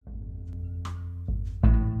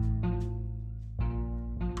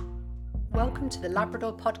Welcome to the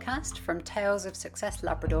Labrador podcast from Tales of Success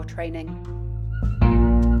Labrador Training.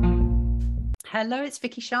 Hello, it's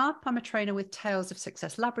Vicky Sharp. I'm a trainer with Tales of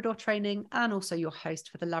Success Labrador Training and also your host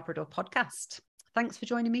for the Labrador podcast. Thanks for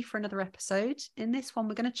joining me for another episode. In this one,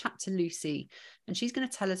 we're going to chat to Lucy, and she's going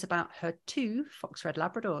to tell us about her 2 Fox Red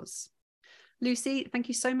Labradors. Lucy, thank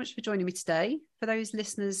you so much for joining me today. For those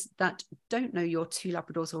listeners that don't know your 2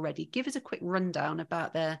 Labradors already, give us a quick rundown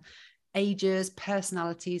about their ages,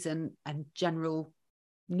 personalities, and general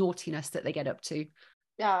naughtiness that they get up to.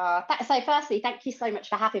 So firstly, thank you so much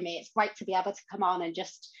for having me. It's great to be able to come on and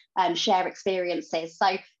just share experiences.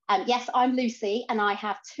 So yes, I'm Lucy and I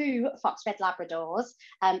have 2 Fox Red Labradors.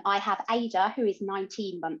 I have Ada, who is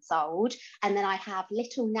 19 months old, and then I have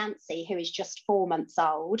little Nancy, who is just 4 months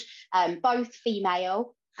old, both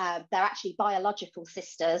female. They're actually biological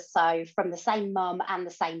sisters, so from the same mum and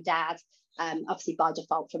the same dad, obviously by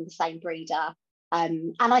default from the same breeder.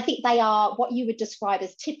 And I think they are what you would describe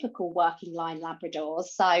as typical working line Labradors.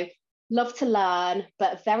 So love to learn,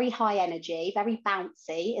 but very high energy, very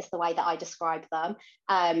bouncy is the way that I describe them.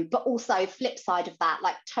 But also flip side of that,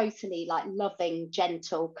 like totally like loving,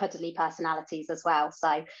 gentle, cuddly personalities as well.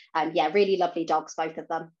 So yeah, really lovely dogs, both of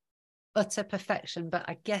them. Utter perfection, but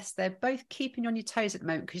I guess they're both keeping you on your toes at the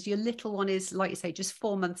moment because your little one is, like you say, just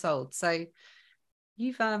 4 months old. So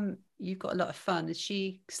you've got a lot of fun. Is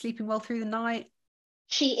she sleeping well through the night?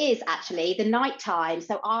 She is actually the nighttime.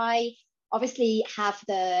 So I obviously have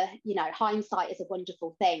hindsight is a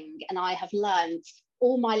wonderful thing. And I have learned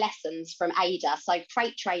all my lessons from Ada. So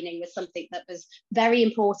crate training was something that was very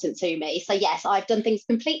important to me. So yes, I've done things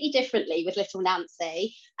completely differently with little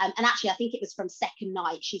Nancy. And actually, I think it was from second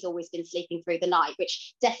night, she's always been sleeping through the night,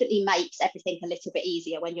 which definitely makes everything a little bit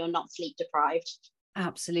easier when you're not sleep deprived.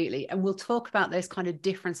 Absolutely. And we'll talk about those kind of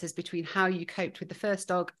differences between how you coped with the first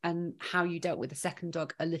dog and how you dealt with the second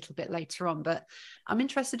dog a little bit later on. But I'm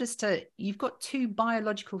interested as to, you've got 2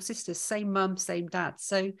 biological sisters, same mum, same dad.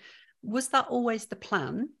 So was that always the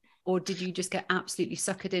plan? Or did you just get absolutely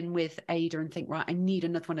suckered in with Ada and think, right, I need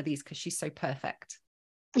another one of these because she's so perfect?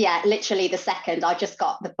 Yeah, literally the second I just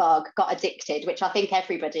got the bug, got addicted, which I think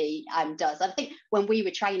everybody does. I think when we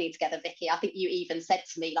were training together, Vicky, I think you even said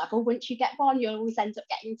to me, like, oh, once you get one, you'll always end up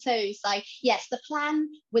getting 2. So yes, the plan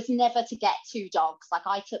was never to get 2 dogs. Like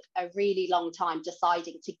I took a really long time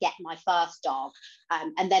deciding to get my first dog,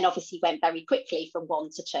 and then obviously went very quickly from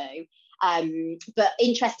 1 to 2. But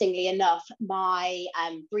interestingly enough, my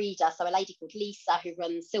breeder, so a lady called Lisa, who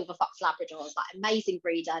runs Silver Fox Labradors, like amazing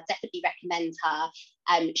breeder, definitely recommend her.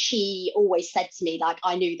 She always said to me, like,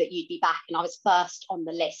 I knew that you'd be back. And I was first on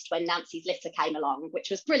the list when Nancy's litter came along,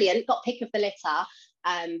 which was brilliant, got pick of the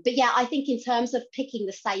litter. But yeah, I think in terms of picking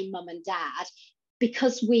the same mum and dad,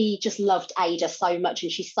 because we just loved Ada so much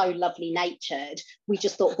and she's so lovely natured, we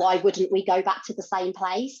just thought, why wouldn't we go back to the same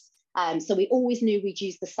place? So we always knew we'd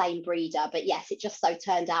use the same breeder, but yes, it just so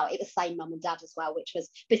turned out it was same mum and dad as well, which was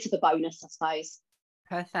a bit of a bonus, I suppose.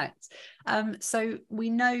 Perfect. So we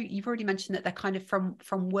know you've already mentioned that they're kind of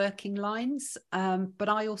from working lines, but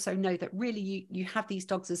I also know that really you have these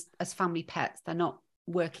dogs as family pets. They're not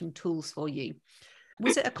working tools for you.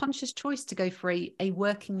 Was it a conscious choice to go for a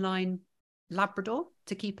working line Labrador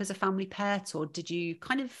to keep as a family pet, or did you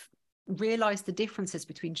kind of realize the differences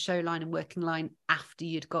between show line and working line after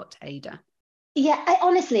you'd got Ada? Yeah,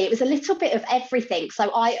 honestly, it was a little bit of everything. So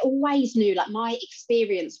I always knew, like, my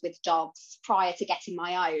experience with dogs prior to getting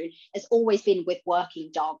my own has always been with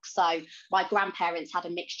working dogs. So my grandparents had a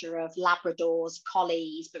mixture of Labradors,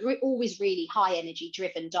 Collies, but always really high energy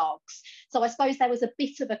driven dogs. So I suppose there was a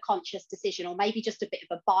bit of a conscious decision, or maybe just a bit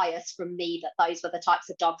of a bias from me, that those were the types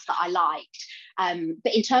of dogs that I liked.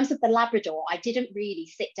 But in terms of the Labrador, I didn't really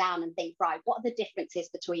sit down and think, right, what are the differences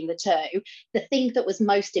between the 2? The thing that was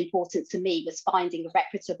most important to me was finding a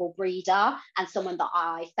reputable breeder and someone that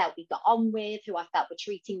I felt we got on with, who I felt were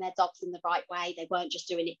treating their dogs in the right way. They weren't just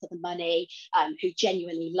doing it for the money, who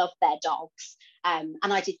genuinely loved their dogs. And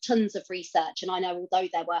I did tons of research, and I know although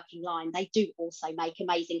they're working line, they do also make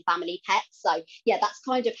amazing family pets. So yeah, that's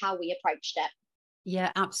kind of how we approached it.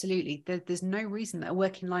 Yeah, absolutely. There's no reason that a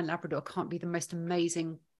working line Labrador can't be the most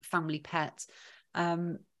amazing family pet.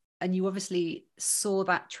 And you obviously saw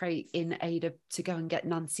that trait in Ada to go and get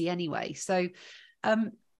Nancy anyway. So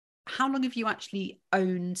how long have you actually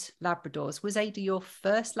owned Labradors? Was Ada your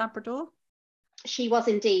first Labrador? She was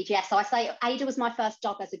indeed, yes. So I say Ada was my first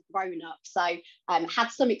dog as a grown-up. So had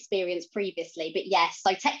some experience previously, but yes.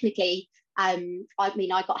 So technically, I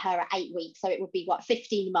got her at 8 weeks. So it would be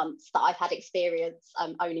 15 months that I've had experience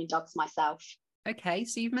owning dogs myself. Okay,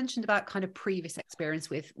 so you've mentioned about kind of previous experience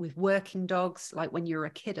with working dogs, like when you were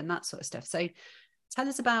a kid and that sort of stuff. So Tell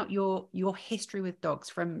us about your history with dogs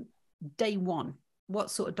from day one. What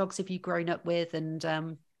sort of dogs have you grown up with,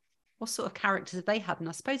 and what sort of characters have they had? And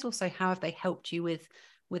I suppose also, how have they helped you with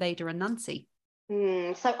Ada and Nancy?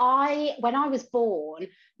 So when I was born,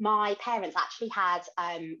 my parents actually had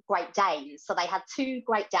Great Danes. So they had two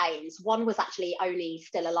Great Danes. One was actually only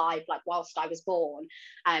still alive, like whilst I was born.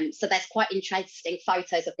 So there's quite interesting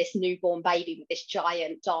photos of this newborn baby with this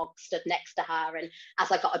giant dog stood next to her. And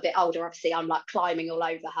as I got a bit older, obviously I'm like climbing all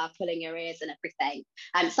over her, pulling her ears and everything.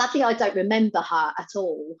 Sadly, I don't remember her at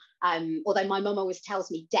all. Although my mum always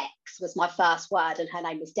tells me Dex was my first word and her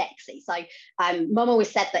name was Dexy. So mum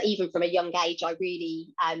always said that even from a young age, I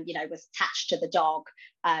really, was attached to the dog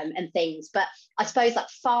and things. But I suppose that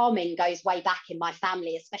farming goes way back in my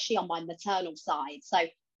family, especially on my maternal side. So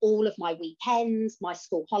all of my weekends, my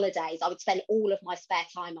school holidays, I would spend all of my spare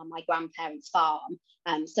time on my grandparents' farm.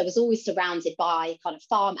 So I was always surrounded by kind of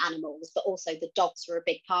farm animals, but also the dogs were a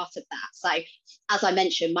big part of that. So as I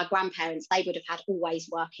mentioned, my grandparents, they would have had always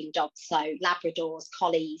working dogs. So Labradors,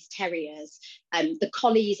 Collies, Terriers. The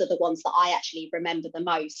Collies are the ones that I actually remember the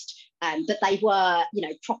most. But they were,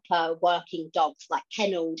 proper working dogs, like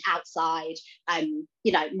kennelled outside.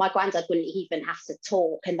 My granddad wouldn't even have to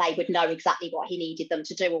talk and they would know exactly what he needed them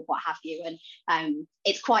to do or what have you. And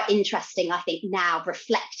it's quite interesting, I think, now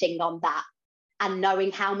reflecting on that and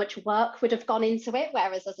knowing how much work would have gone into it.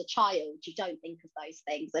 Whereas as a child, you don't think of those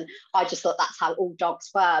things. And I just thought that's how all dogs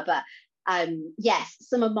were. But yes,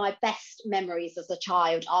 some of my best memories as a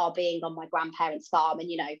child are being on my grandparents' farm. And,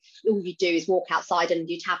 all you do is walk outside and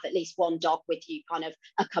you'd have at least one dog with you kind of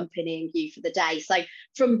accompanying you for the day. So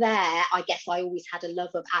from there, I guess I always had a love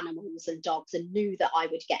of animals and dogs and knew that I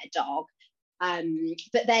would get a dog.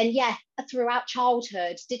 But then, throughout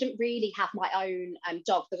childhood, didn't really have my own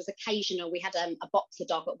dog. There was occasional, we had a boxer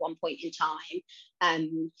dog at one point in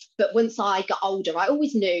time. But once I got older, I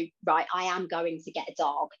always knew, right, I am going to get a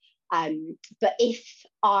dog. But if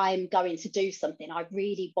I'm going to do something, I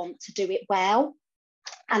really want to do it well.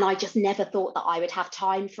 And I just never thought that I would have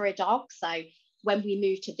time for a dog. So when we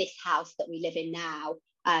moved to this house that we live in now,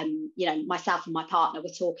 myself and my partner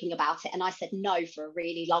were talking about it, and I said no for a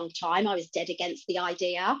really long time. I was dead against the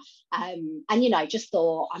idea, and just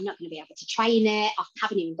thought I'm not going to be able to train it. I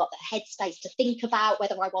haven't even got the headspace to think about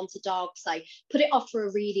whether I want a dog, so put it off for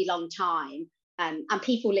a really long time. And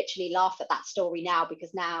people literally laugh at that story now,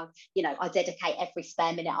 because now, I dedicate every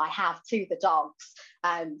spare minute I have to the dogs.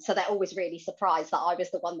 So they're always really surprised that I was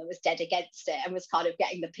the one that was dead against it and was kind of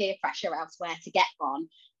getting the peer pressure elsewhere to get one.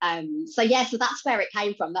 So that's where it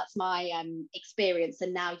came from. That's my experience.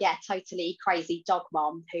 And now, totally crazy dog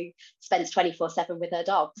mom who spends 24/7 with her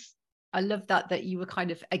dogs. I love that you were kind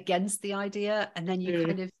of against the idea, and then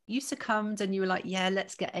you succumbed and you were like, yeah,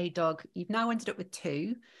 let's get a dog. You've now ended up with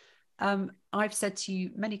two. I've said to you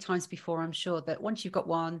many times before, I'm sure, that once you've got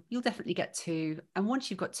one, you'll definitely get two. And once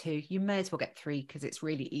you've got two, you may as well get three, because it's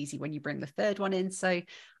really easy when you bring the third one in. So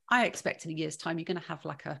I expect in a year's time, you're going to have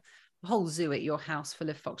like a whole zoo at your house full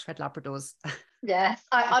of fox red Labradors. Yes,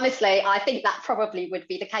 I think that probably would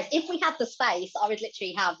be the case. If we had the space, I would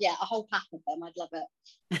literally have, a whole pack of them. I'd love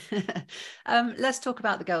it. Let's talk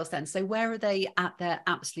about the girls then. So where are they at their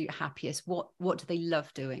absolute happiest? What do they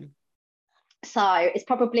love doing? So it's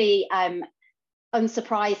probably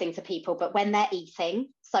unsurprising to people, but when they're eating,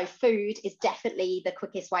 so food is definitely the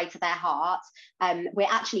quickest way to their heart. We're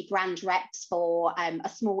actually brand reps for a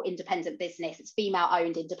small independent business. It's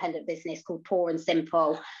female-owned independent business called Poor and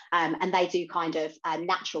Simple, and they do kind of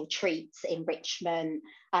natural treats, enrichment,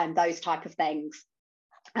 those type of things.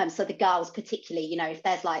 So the girls particularly, if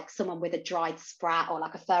there's like someone with a dried sprat or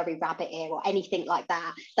like a furry rabbit ear or anything like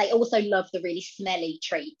that, they also love the really smelly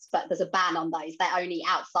treats, but there's a ban on those. They're only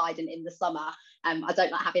outside and in the summer. I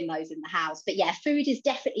don't like having those in the house. But food is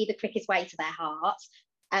definitely the quickest way to their hearts.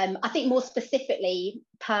 I think more specifically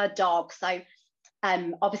per dog. So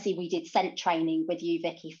obviously we did scent training with you,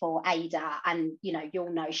 Vicky, for Ada, and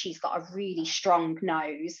you'll know she's got a really strong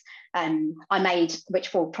nose. I made,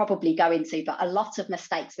 which we'll probably go into, but a lot of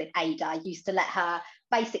mistakes with Ada. I used to let her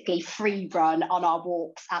basically free run on our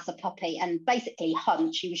walks as a puppy and basically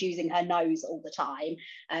hunt. She was using her nose all the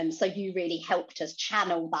time. So you really helped us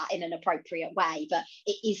channel that in an appropriate way, but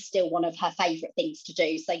it is still one of her favourite things to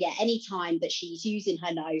do. So anytime that she's using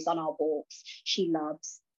her nose on our walks, she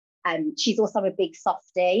loves. She's also a big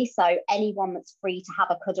softie, so anyone that's free to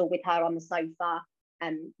have a cuddle with her on the sofa.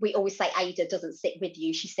 We always say Ada doesn't sit with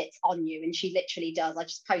you, she sits on you, and she literally does. I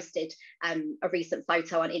just posted a recent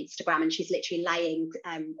photo on Instagram, and she's literally laying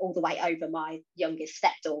all the way over my youngest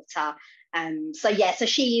stepdaughter. So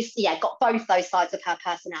she's got both those sides of her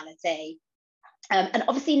personality. And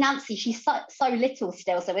obviously Nancy, she's so little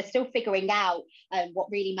still, so we're still figuring out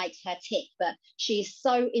what really makes her tick. But she's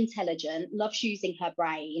so intelligent, loves using her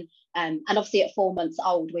brain. And obviously at 4 months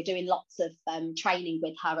old, we're doing lots of training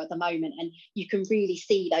with her at the moment. And you can really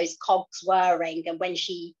see those cogs whirring. And when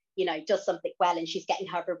she, does something well and she's getting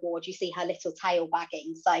her reward, you see her little tail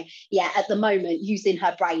wagging. So yeah, at the moment, using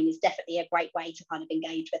her brain is definitely a great way to kind of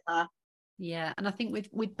engage with her. Yeah, and I think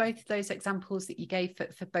with both of those examples that you gave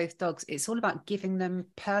for both dogs, it's all about giving them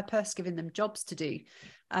purpose, giving them jobs to do.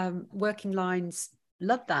 Working lines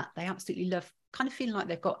love that. They absolutely love kind of feeling like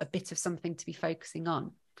they've got a bit of something to be focusing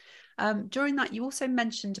on. During that, you also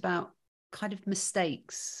mentioned about kind of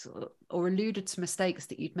mistakes or alluded to mistakes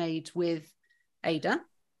that you'd made with Ada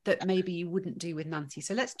that maybe you wouldn't do with Nancy.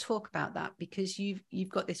 So let's talk about that, because you've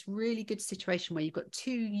got this really good situation where you've got two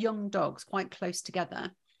young dogs quite close together.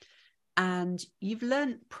 And you've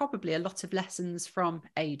learned probably a lot of lessons from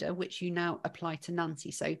Ada, which you now apply to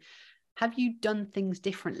Nancy. So have you done things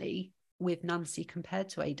differently with Nancy compared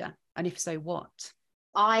to Ada? And if so, what?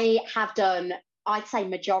 I have done, I'd say,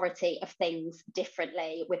 majority of things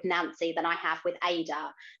differently with Nancy than I have with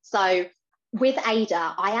Ada. So with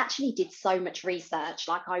Ada, I actually did so much research.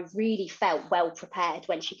 Like, I really felt well prepared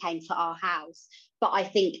when she came to our house. But I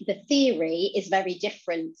think the theory is very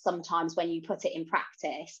different sometimes when you put it in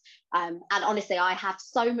practice. And honestly, I have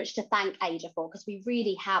so much to thank Ada for, because we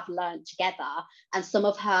really have learned together. And some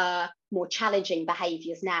of her more challenging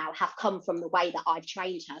behaviours now have come from the way that I've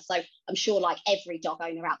trained her. So I'm sure, like every dog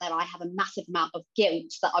owner out there, I have a massive amount of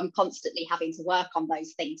guilt that I'm constantly having to work on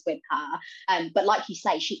those things with her. But like you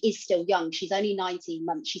say, she is still young. She's only 19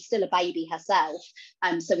 months. She's still a baby herself.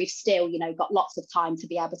 So we've still, got lots of time to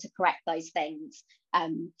be able to correct those things.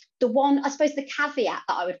 The one, I suppose, the caveat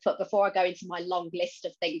that I would put before I go into my long list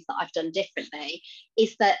of things that I've done differently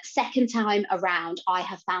is that second time around, I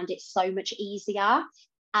have found it so much easier.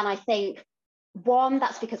 And I think, one,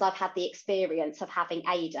 that's because I've had the experience of having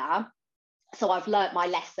Ada. So I've learnt my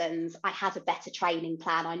lessons. I had a better training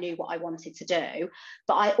plan. I knew what I wanted to do.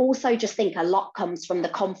 But I also just think a lot comes from the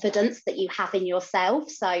confidence that you have in yourself.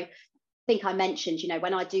 So I think I mentioned,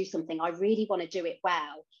 when I do something, I really want to do it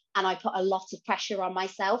well. And I put a lot of pressure on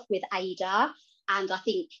myself with Ada. And I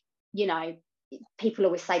think, people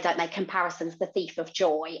always say, don't make comparisons, the thief of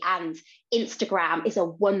joy. And Instagram is a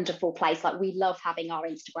wonderful place. Like, we love having our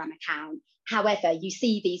Instagram account. However, you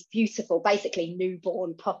see these beautiful, basically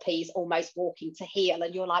newborn puppies almost walking to heel.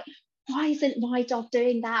 And you're like, why isn't my dog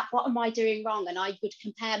doing that? What am I doing wrong? And I would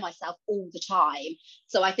compare myself all the time.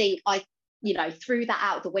 So I think I threw that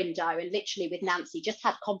out the window, and literally with Nancy just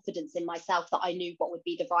had confidence in myself that I knew what would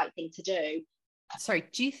be the right thing to do. Sorry,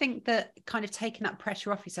 do you think that kind of taking that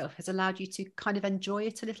pressure off yourself has allowed you to kind of enjoy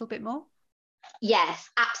it a little bit more? Yes,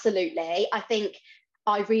 absolutely. I think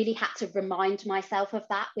I really had to remind myself of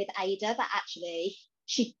that with Ada, that actually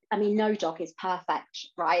no dog is perfect,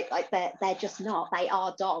 right? Like, they're just not. They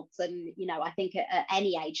are dogs. And, I think at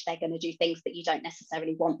any age, they're going to do things that you don't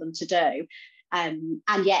necessarily want them to do. And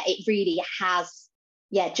yet it really has,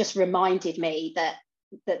 just reminded me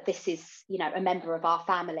that this is, a member of our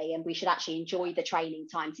family, and we should actually enjoy the training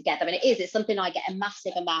time together. And it's something I get a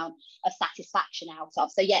massive amount of satisfaction out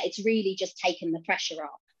of. So it's really just taken the pressure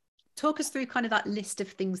off. Talk us through kind of that list of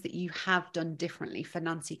things that you have done differently for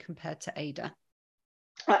Nancy compared to Ada.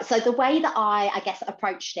 Right, so the way that I guess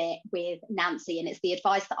approached it with Nancy, and it's the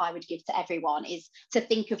advice that I would give to everyone, is to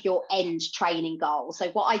think of your end training goal. So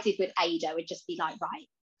what I did with Ada would just be like, right,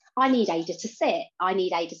 I need Ada to sit, I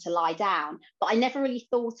need Ada to lie down. But I never really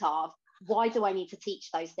thought of, why do I need to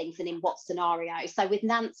teach those things and in what scenario? So with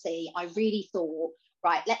Nancy, I really thought,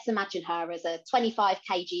 right, let's imagine her as a 25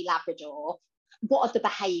 kg Labrador. What are the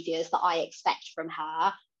behaviours that I expect from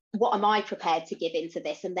her? What am I prepared to give into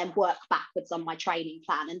this? And then work backwards on my training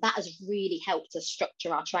plan. And that has really helped us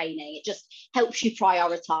structure our training. It just helps you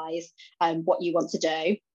prioritise what you want to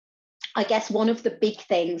do. I guess one of the big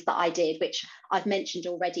things that I did, which I've mentioned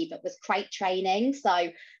already, but was crate training. So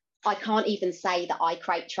I can't even say that I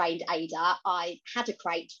crate trained Ada. I had a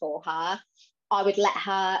crate for her. I would let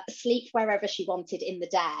her sleep wherever she wanted in the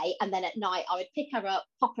day. And then at night, I would pick her up,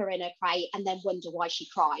 pop her in a crate, and then wonder why she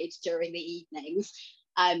cried during the evenings.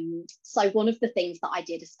 So one of the things that I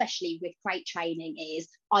did, especially with crate training, is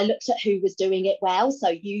I looked at who was doing it well. So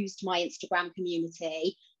used my Instagram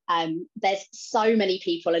community. There's so many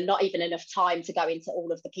people, and not even enough time to go into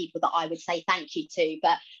all of the people that I would say thank you to.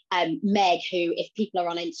 But Meg, who, if people are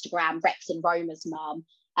on Instagram, Rex and Roma's mum,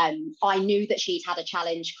 I knew that she'd had a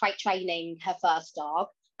challenge crate training her first dog.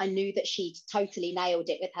 I knew that she'd totally nailed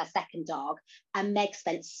it with her second dog. And Meg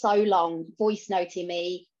spent so long voice noting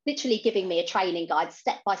me, literally giving me a training guide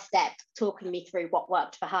step by step, talking me through what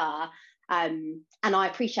worked for her. And I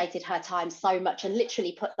appreciated her time so much and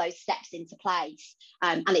literally put those steps into place.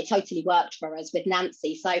 And it totally worked for us with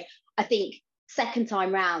Nancy. So I think second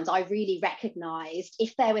time round, I really recognised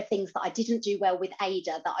if there were things that I didn't do well with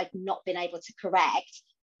Ada that I'd not been able to correct,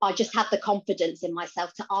 I just had the confidence in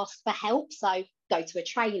myself to ask for help. So go to a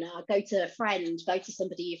trainer, go to a friend, go to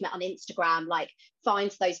somebody you've met on Instagram, like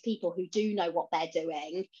find those people who do know what they're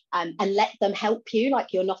doing, and let them help you,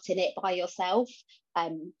 like you're not in it by yourself.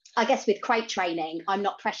 I guess with crate training, I'm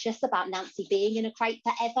not precious about Nancy being in a crate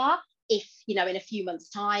forever. If, you know, in a few months'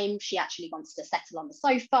 time, she actually wants to settle on the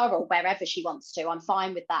sofa or wherever she wants to, I'm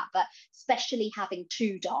fine with that. But especially having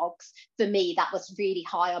 2 dogs, for me, that was really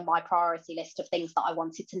high on my priority list of things that I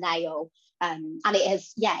wanted to nail. And it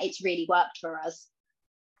has, yeah, it's really worked for us.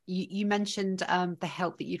 You mentioned the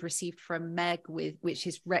help that you'd received from Meg, which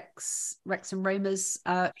is Rex and Roma's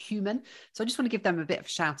human. So I just want to give them a bit of a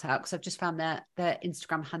shout out because I've just found their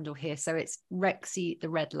Instagram handle here. So it's Rexy the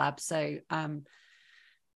Red Lab. So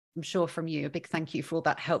I'm sure from you, a big thank you for all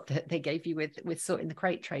that help that they gave you with sorting the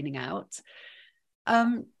crate training out.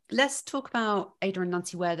 Let's talk about Ada and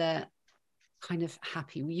Nancy, where they're kind of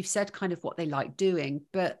happy. You've said kind of what they like doing,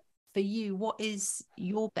 but for you, what is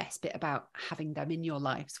your best bit about having them in your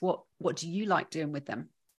lives? What do you like doing with them?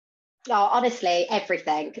 Oh, honestly,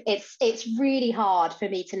 everything. It's really hard for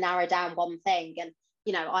me to narrow down one thing. And,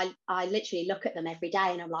 you know, I literally look at them every day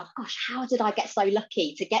and I'm like, gosh, how did I get so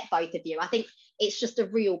lucky to get both of you? I think it's just a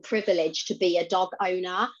real privilege to be a dog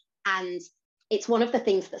owner. And it's one of the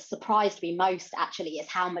things that surprised me most, actually, is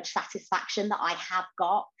how much satisfaction that I have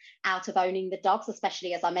got out of owning the dogs,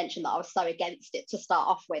 especially as I mentioned that I was so against it to start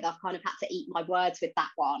off with. I've kind of had to eat my words with that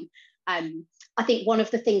one. I think one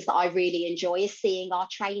of the things that I really enjoy is seeing our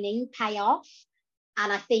training pay off.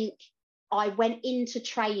 And I think I went into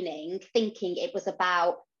training thinking it was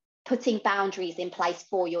about putting boundaries in place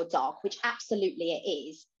for your dog, which absolutely it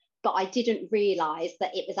is. But I didn't realise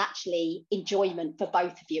that it was actually enjoyment for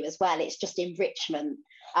both of you as well. It's just enrichment.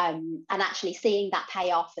 And actually seeing that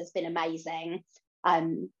pay off has been amazing.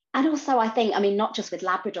 And also, I think, I mean, not just with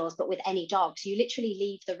Labradors, but with any dogs, you literally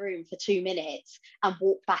leave the room for 2 minutes and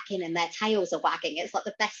walk back in and their tails are wagging. It's like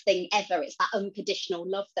the best thing ever. It's that unconditional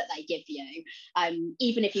love that they give you.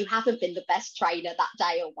 Even if you haven't been the best trainer that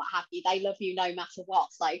day or what have you, they love you no matter what.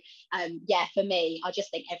 So, yeah, for me, I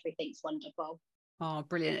just think everything's wonderful. Oh,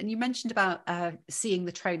 brilliant. And you mentioned about seeing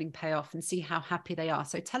the training pay off and see how happy they are.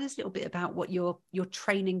 So tell us a little bit about what your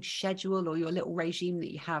training schedule or your little regime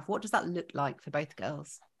that you have. What does that look like for both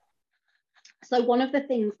girls? So one of the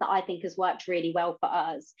things that I think has worked really well for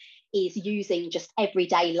us is using just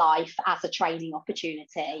everyday life as a training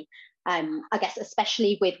opportunity. I guess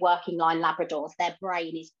especially with working line Labradors, their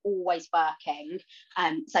brain is always working.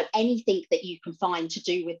 So anything that you can find to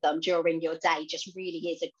do with them during your day just really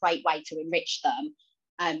is a great way to enrich them.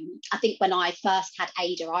 I think when I first had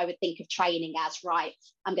Ada, I would think of training as, right,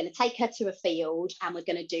 I'm going to take her to a field and we're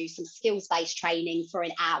going to do some skills-based training for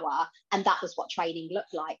an hour. And that was what training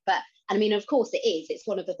looked like. But I mean, of course it is. It's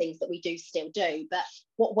one of the things that we do still do. But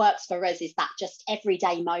what works for us is that just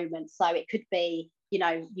everyday moment. So it could be, you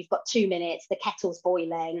know, you've got 2 minutes, the kettle's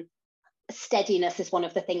boiling. Steadiness is one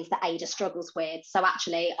of the things that Ada struggles with. So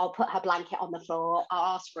actually, I'll put her blanket on the floor,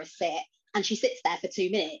 I'll ask for a sit, and she sits there for 2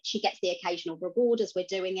 minutes. She gets the occasional reward as we're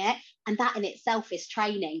doing it. And that in itself is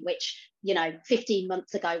training, which, you know, 15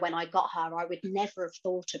 months ago when I got her, I would never have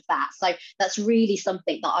thought of that. So that's really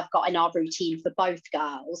something that I've got in our routine for both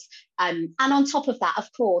girls. And on top of that, of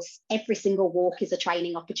course, every single walk is a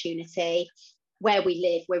training opportunity. Where we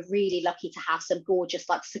live, we're really lucky to have some gorgeous,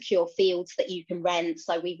 like, secure fields that you can rent.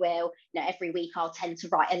 So we will, you know, every week I'll tend to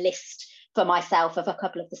write a list for myself of a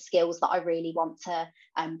couple of the skills that I really want to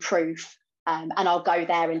prove. And I'll go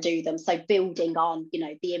there and do them. So building on, you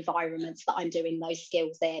know, the environments that I'm doing those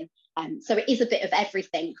skills in. So it is a bit of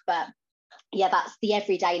everything, but yeah, that's the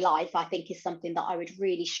everyday life, I think, is something that I would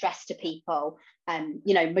really stress to people.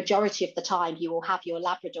 You know, majority of the time you will have your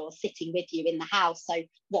Labrador sitting with you in the house. So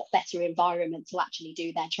what better environment to actually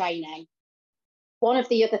do their training? One of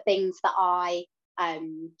the other things that I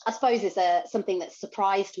suppose is something that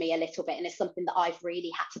surprised me a little bit, and is something that I've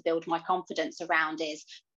really had to build my confidence around, is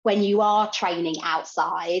when you are training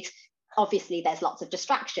outside, obviously there's lots of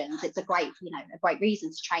distractions. It's a great reason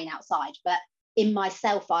to train outside. But in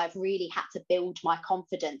myself, I've really had to build my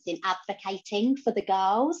confidence in advocating for the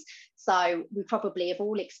girls. So we probably have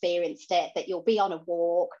all experienced it, that you'll be on a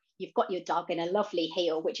walk, you've got your dog in a lovely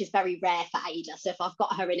heel, which is very rare for Ada. So if I've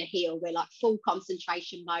got her in a heel, we're like full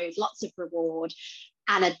concentration mode, lots of reward.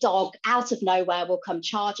 And a dog out of nowhere will come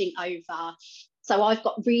charging over So I've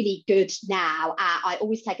got really good now. I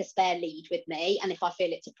always take a spare lead with me. And if I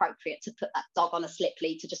feel it's appropriate to put that dog on a slip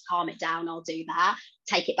lead to just calm it down, I'll do that,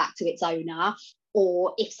 take it back to its owner.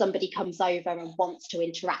 Or if somebody comes over and wants to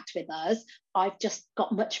interact with us, I've just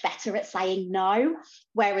got much better at saying no.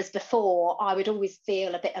 Whereas before, I would always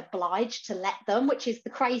feel a bit obliged to let them, which is the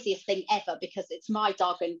craziest thing ever, because it's my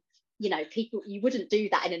dog. And, you know, people, you wouldn't do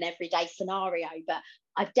that in an everyday scenario. But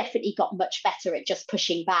I've definitely got much better at just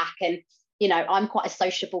pushing back. And, you know, I'm quite a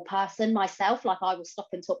sociable person myself. Like, I will stop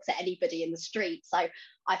and talk to anybody in the street. So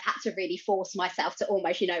I've had to really force myself to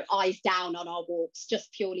almost, you know, eyes down on our walks,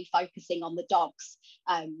 just purely focusing on the dogs,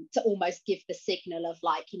 to almost give the signal of,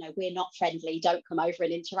 like, you know, we're not friendly, don't come over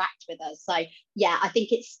and interact with us. So yeah, I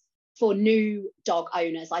think it's, for new dog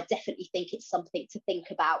owners, I definitely think it's something to think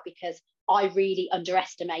about, because I really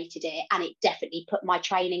underestimated it, and it definitely put my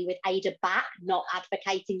training with Ada back, not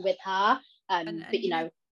advocating with her. But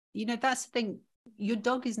you know, that's the thing. Your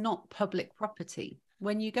dog is not public property.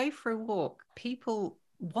 When you go for a walk, people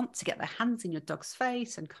want to get their hands in your dog's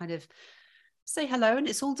face and kind of say hello, and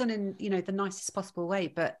it's all done in, you know, the nicest possible way,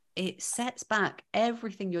 but it sets back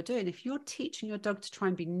everything you're doing. If you're teaching your dog to try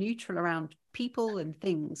and be neutral around people and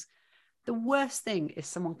things, the worst thing is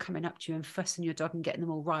someone coming up to you and fussing your dog and getting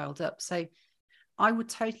them all riled up. So I would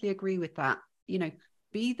totally agree with that. You know,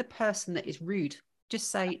 be the person that is rude.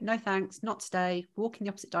 Just say, no thanks, not today, walk in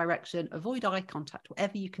the opposite direction, avoid eye contact,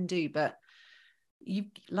 whatever you can do. But you,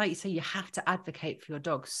 like you say, you have to advocate for your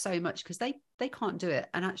dog so much, because they can't do it.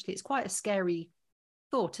 And actually, it's quite a scary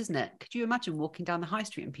thought, isn't it? Could you imagine walking down the high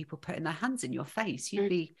street and people putting their hands in your face? You'd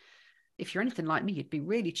be, if you're anything like me, you'd be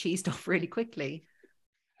really cheesed off really quickly.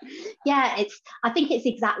 Yeah, I think it's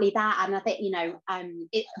exactly that. And I think, you know, I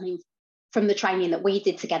mean, from the training that we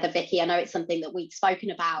did together, Vicky, I know it's something that we'd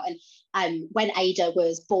spoken about. And when Ada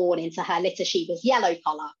was born into her litter, she was yellow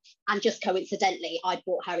collar. And just coincidentally, I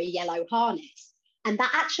bought her a yellow harness. And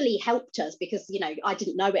that actually helped us, because, you know, I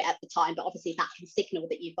didn't know it at the time, but obviously that can signal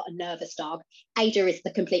that you've got a nervous dog. Ada is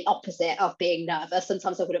the complete opposite of being nervous.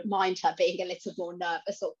 Sometimes I wouldn't mind her being a little more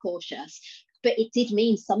nervous or cautious. But it did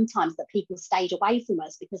mean sometimes that people stayed away from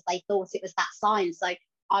us because they thought it was that sign. So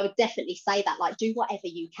I would definitely say that, like, do whatever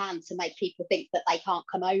you can to make people think that they can't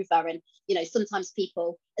come over. And, you know, sometimes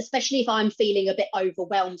people, especially if I'm feeling a bit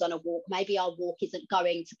overwhelmed on a walk, maybe our walk isn't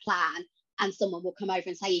going to plan, and someone will come over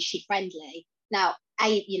and say, is she friendly? Now,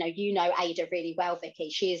 you know Ada really well, Vicky.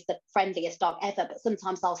 She is the friendliest dog ever. But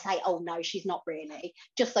sometimes I'll say, oh, no, she's not really,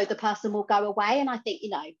 just so the person will go away. And I think, you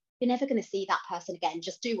know, you're never going to see that person again.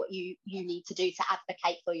 Just do what you need to do to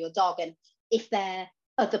advocate for your dog. And if their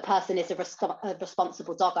other person is a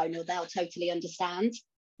responsible dog owner, they'll totally understand.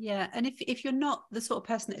 Yeah, and if you're not the sort of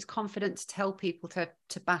person that is confident to tell people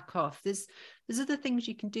to back off, there's other things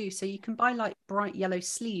you can do. So you can buy like bright yellow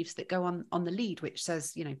sleeves that go on the lead, which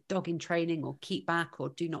says, you know, dog in training, or keep back, or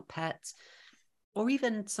do not pet, or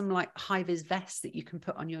even some like high-vis vests that you can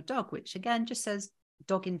put on your dog, which again just says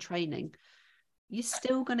dog in training. You're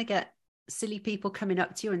still going to get silly people coming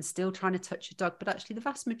up to you and still trying to touch your dog, but actually the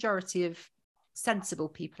vast majority of sensible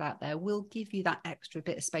people out there will give you that extra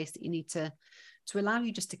bit of space that you need to allow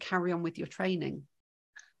you just to carry on with your training.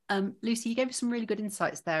 Lucy, you gave us some really good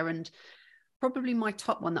insights there, and probably my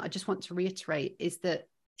top one that I just want to reiterate is that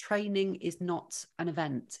training is not an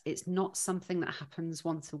event. It's not something that happens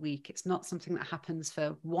once a week. It's not something that happens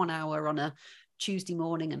for 1 hour on a Tuesday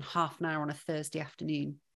morning and half an hour on a Thursday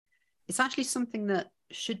afternoon. It's actually something that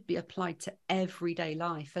should be applied to everyday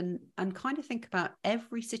life, and kind of think about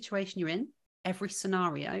every situation you're in, every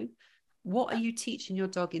scenario. What are you teaching your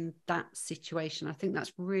dog in that situation? I think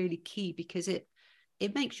that's really key, because it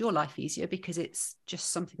makes your life easier, because it's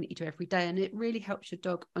just something that you do every day, and it really helps your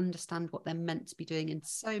dog understand what they're meant to be doing in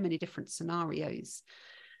so many different scenarios.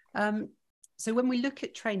 So when we look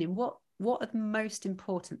at training, what are the most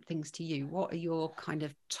important things to you? What are your kind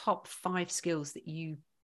of top 5 skills that you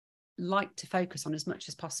like to focus on as much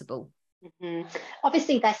as possible? Mm-hmm.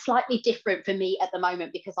 Obviously, they're slightly different for me at the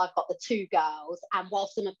moment, because I've got the 2 girls, and while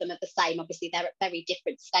some of them are the same, obviously they're at very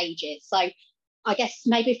different stages. So I guess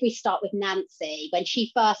maybe if we start with Nancy, when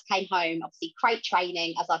she first came home, obviously crate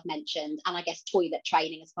training, as I've mentioned, and I guess toilet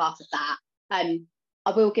training as part of that.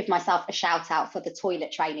 I will give myself a shout out for the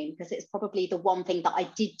toilet training, because it's probably the one thing that I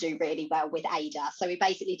did do really well with Ada. So we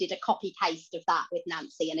basically did a copy paste of that with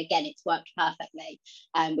Nancy, and again, it's worked perfectly,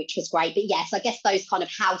 which was great. But yes, I guess those kind of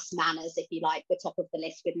house manners, if you like, were top of the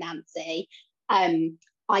list with Nancy.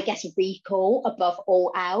 I guess recall above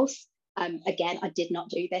all else. Again, I did not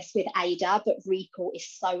do this with Ada, but recall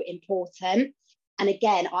is so important. And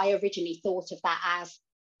again, I originally thought of that as,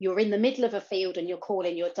 you're in the middle of a field and you're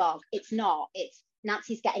calling your dog. It's not. It's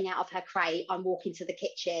Nancy's getting out of her crate, I'm walking to the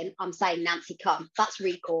kitchen, I'm saying, Nancy, come. That's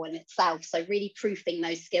recall in itself. So really proofing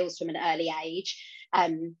those skills from an early age.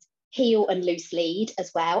 Heel and loose lead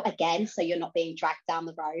as well, again, so you're not being dragged down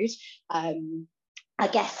the road. I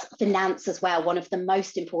guess for Nance as well, one of the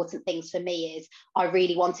most important things for me is I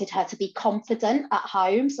really wanted her to be confident at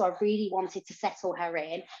home. So I really wanted to settle her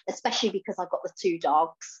in, especially because I've got the 2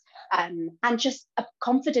 dogs, and just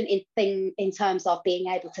confident in terms of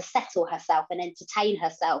being able to settle herself and entertain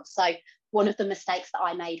herself. So one of the mistakes that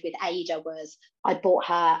I made with Ada was I bought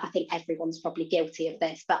her, I think everyone's probably guilty of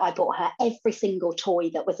this, but I bought her every single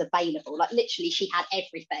toy that was available. Like literally she had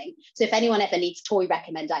everything. So if anyone ever needs toy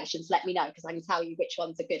recommendations, let me know, because I can tell you which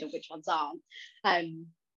ones are good and which ones aren't.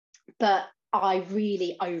 But I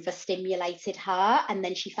really overstimulated her, and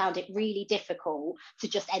then she found it really difficult to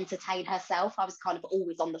just entertain herself. I was kind of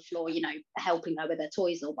always on the floor, you know, helping her with her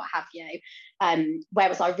toys or what have you.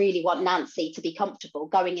 Whereas I really want Nancy to be comfortable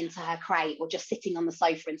going into her crate or just sitting on the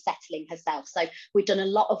sofa and settling herself. So we've done a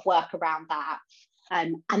lot of work around that.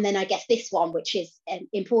 And then I guess this one, which is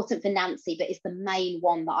important for Nancy, but is the main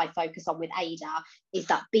one that I focus on with Ada, is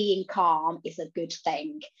that being calm is a good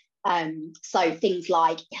thing. So things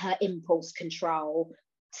like her impulse control,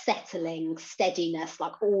 settling, steadiness,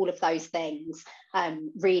 like all of those things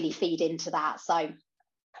really feed into that. So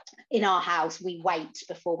in our house, we wait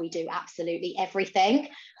before we do absolutely everything,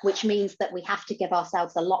 which means that we have to give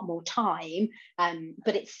ourselves a lot more time,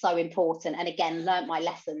 but it's so important. And again, learnt my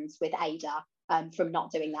lessons with Ada from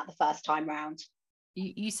not doing that the first time round.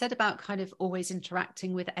 You said about kind of always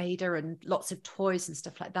interacting with Ada and lots of toys and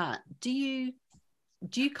stuff like that. Do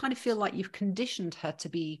you kind of feel like you've conditioned her to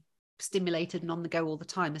be stimulated and on the go all the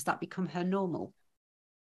time? Has that become her normal?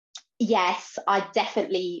 Yes, I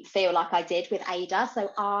definitely feel like I did with Ada. So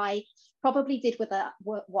I probably did with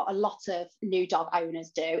what a lot of new dog owners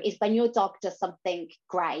do, is when your dog does something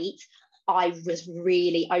great, I was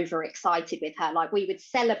really overexcited with her. Like we would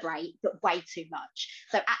celebrate, but way too much.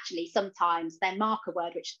 So actually sometimes their marker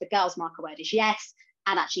word, which the girls' marker word is yes,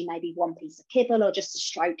 and actually maybe one piece of kibble or just a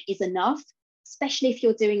stroke is enough, especially if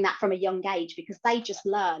you're doing that from a young age, because they just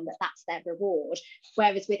learn that that's their reward.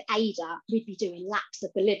 Whereas with Ada, we'd be doing laps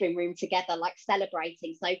of the living room together, like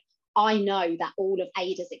celebrating. So I know that all of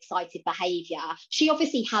Ada's excited behaviour, she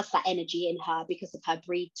obviously has that energy in her because of her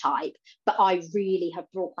breed type, but I really have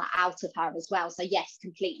brought that out of her as well. So yes,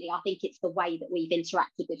 completely. I think it's the way that we've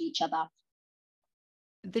interacted with each other.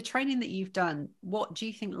 The training that you've done, what do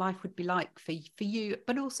you think life would be like for you,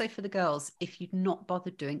 but also for the girls, if you'd not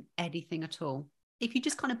bothered doing anything at all? If you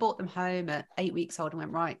just kind of brought them home at 8 weeks old and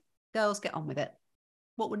went, right, girls, get on with it,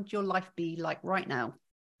 what would your life be like right now?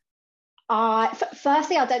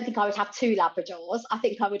 Firstly, I don't think I would have 2 Labradors. I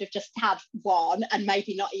think I would have just had one, and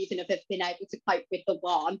maybe not even have been able to cope with the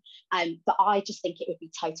one. But I just think it would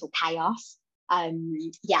be total chaos.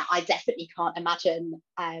 Yeah, I definitely can't imagine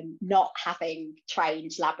not having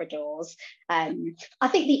trained Labradors. I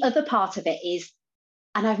think the other part of it is,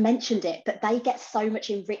 and I've mentioned it, but they get so much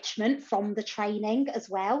enrichment from the training as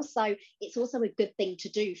well. So it's also a good thing to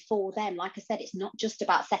do for them. Like I said, it's not just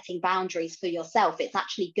about setting boundaries for yourself. It's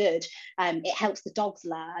actually good. It helps the dogs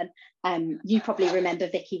learn. You probably remember,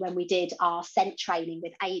 Vicky, when we did our scent training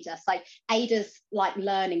with Ada. So Ada's like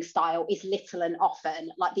learning style is little and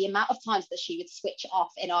often. Like the amount of times that she would switch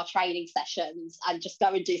off in our training sessions and just go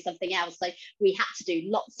and do something else. So we had to do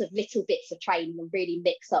lots of little bits of training and really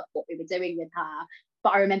mix up what we were doing with her.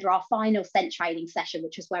 But I remember our final scent training session,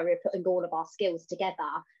 which was where we were putting all of our skills together.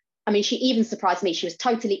 I mean, she even surprised me. She was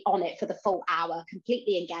totally on it for the full hour,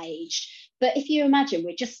 completely engaged. But if you imagine,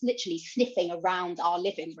 we're just literally sniffing around our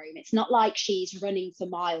living room. It's not like she's running for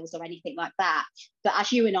miles or anything like that. But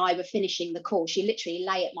as you and I were finishing the call, she literally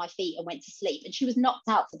lay at my feet and went to sleep. And she was knocked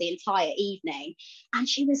out for the entire evening. And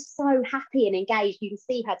she was so happy and engaged. You can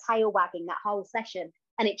see her tail wagging that whole session.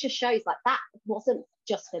 And it just shows like that wasn't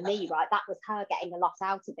just for me, right? That was her getting a lot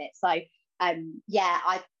out of it. So yeah,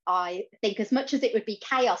 I think as much as it would be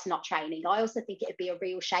chaos not training, I also think it would be a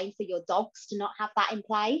real shame for your dogs to not have that in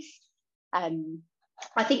place.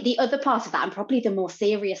 I think the other part of that, and probably the more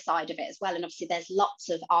serious side of it as well, and obviously there's lots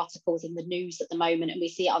of articles in the news at the moment and we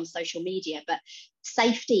see it on social media, but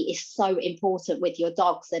safety is so important with your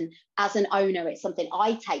dogs. And as an owner, it's something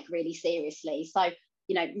I take really seriously. So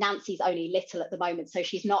you know, Nancy's only little at the moment, so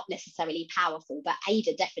she's not necessarily powerful, but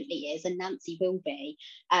Ada definitely is, and Nancy will be.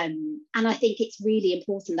 And I think it's really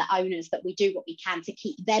important that owners, that we do what we can to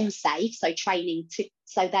keep them safe, so training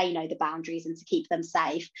so they know the boundaries and to keep them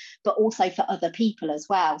safe, but also for other people as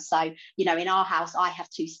well. So, you know, in our house, I have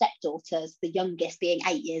 2 stepdaughters, the youngest being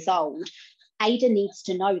 8 years old. Ada needs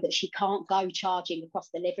to know that she can't go charging across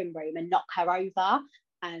the living room and knock her over.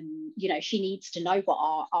 She needs to know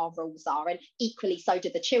what our rules are, and equally so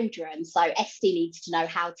do the children. So Esty needs to know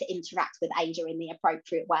how to interact with Ada in the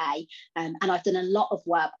appropriate way. And I've done a lot of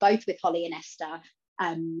work both with Holly and Esther,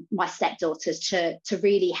 my stepdaughters, to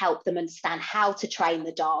really help them understand how to train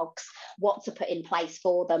the dogs, what to put in place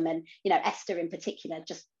for them. And Esther in particular,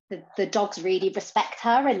 just the dogs really respect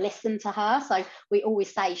her and listen to her. So we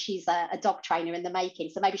always say she's a dog trainer in the making.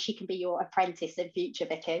 So maybe she can be your apprentice in future,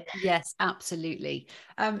 Vicky. Yes, absolutely.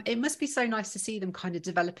 It must be so nice to see them kind of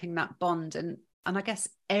developing that bond, and I guess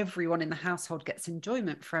everyone in the household gets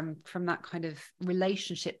enjoyment from that kind of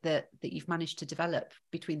relationship that you've managed to develop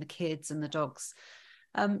between the kids and the dogs.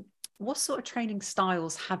 What sort of training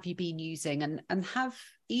styles have you been using, and have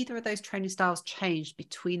either of those training styles changed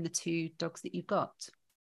between the two dogs that you've got?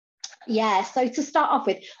 Yeah, so to start off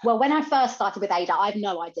with, well, when I first started with Ada, I have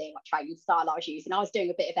no idea what training style I was using. I was doing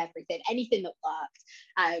a bit of everything, anything that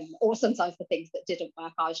worked, or sometimes the things that didn't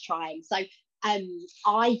work, I was trying. So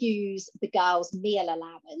I use the girls' meal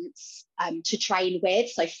allowance to train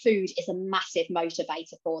with. So food is a massive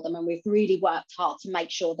motivator for them, and we've really worked hard to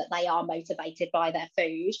make sure that they are motivated by their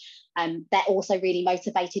food. They're also really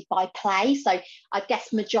motivated by play. So I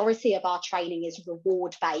guess majority of our training is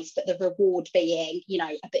reward based, but the reward being,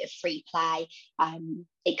 a bit of free play.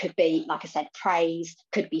 It could be, like I said, praise,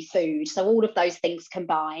 could be food. So all of those things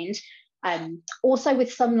combined. Also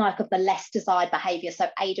with some of the less desired behaviour. So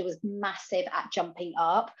Ada was massive at jumping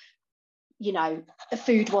up. The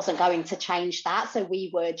food wasn't going to change that. So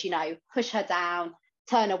we would, push her down,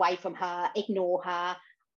 turn away from her, ignore her,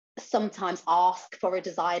 sometimes ask for a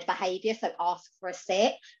desired behaviour. So ask for a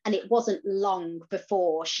sit. And it wasn't long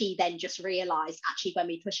before she then just realised, actually, when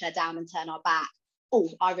we push her down and turn our back, oh,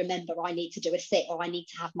 I remember I need to do a sit, or I need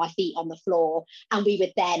to have my feet on the floor. And we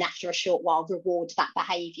would then, after a short while, reward that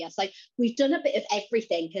behaviour. So we've done a bit of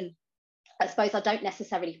everything. And I suppose I don't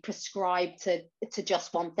necessarily prescribe to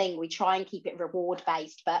just one thing. We try and keep it reward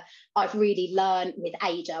based, but I've really learned with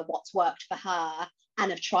Ada what's worked for her,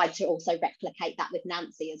 and have tried to also replicate that with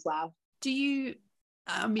Nancy as well.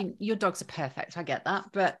 Your dogs are perfect, I get that,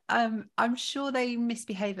 but I'm sure they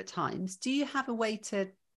misbehave at times. Do you have a way to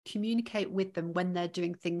communicate with them when they're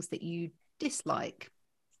doing things that you dislike?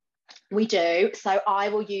 We do. So I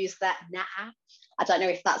will use that nah. I don't know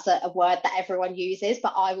if that's a word that everyone uses,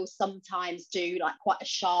 but I will sometimes do quite a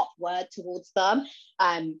sharp word towards them.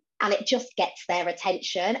 And it just gets their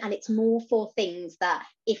attention. And it's more for things that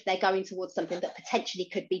if they're going towards something that potentially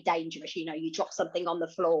could be dangerous, you drop something on the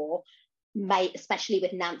floor, especially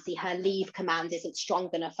with Nancy, her leave command isn't strong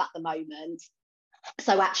enough at the moment.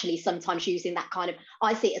 So actually sometimes using that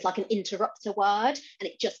I see it as like an interrupter word, and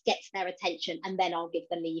it just gets their attention, and then I'll give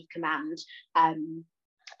the leave command.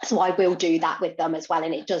 So I will do that with them as well,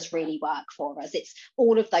 and it does really work for us. It's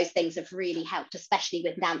all of those things have really helped, especially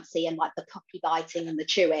with Nancy and the puppy biting and the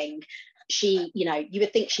chewing. She, you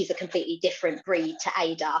would think she's a completely different breed to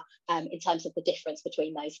Ada in terms of the difference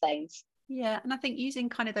between those things. Yeah, and I think using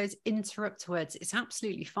those interrupter words, it's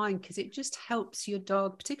absolutely fine, because it just helps your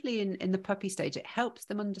dog, particularly in the puppy stage, it helps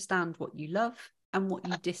them understand what you love and what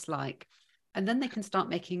you dislike. And then they can start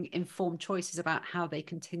making informed choices about how they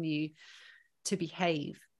continue to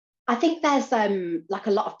behave. I think there's a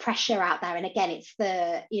lot of pressure out there, and again, it's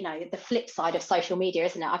the flip side of social media,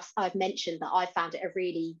 isn't it? I've mentioned that I found it a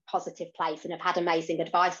really positive place and have had amazing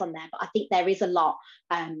advice on there, but I think there is a lot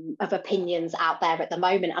of opinions out there at the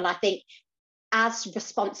moment, and I think as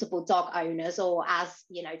responsible dog owners, or as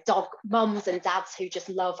dog mums and dads who just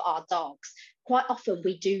love our dogs, quite often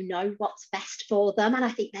we do know what's best for them. And I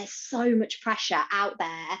think there's so much pressure out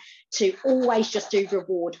there to always just do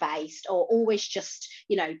reward based, or always just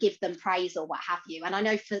give them praise or what have you. And I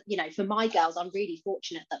know for my girls, I'm really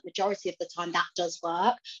fortunate that majority of the time that does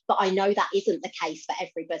work, but I know that isn't the case for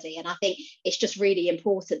everybody. And I think it's just really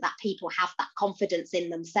important that people have that confidence in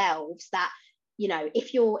themselves that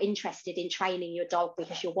if you're interested in training your dog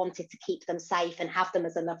because you're wanting to keep them safe and have them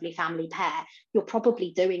as a lovely family pair, you're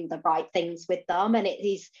probably doing the right things with them. And it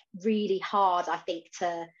is really hard, I think,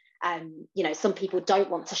 to some people don't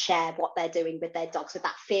want to share what they're doing with their dogs, with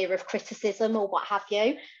that fear of criticism or what have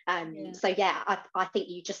you. So yeah, I think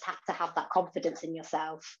you just have to have that confidence in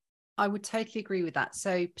yourself. I would totally agree with that.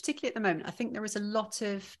 So particularly at the moment, I think there is a lot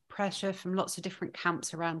of pressure from lots of different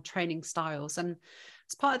camps around training styles. And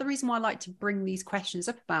it's part of the reason why I like to bring these questions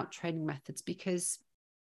up about training methods, because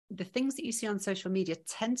the things that you see on social media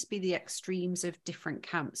tend to be the extremes of different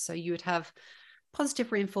camps. So you would have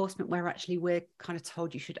positive reinforcement, where actually we're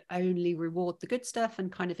told you should only reward the good stuff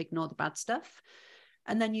and ignore the bad stuff.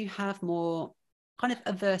 And then you have more kind of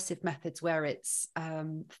aversive methods where it's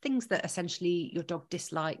things that essentially your dog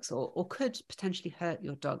dislikes or could potentially hurt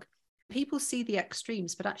your dog. People see the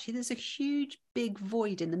extremes, but actually there's a huge, big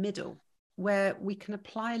void in the middle where we can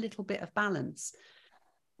apply a little bit of balance.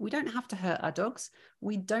 We don't have to hurt our dogs.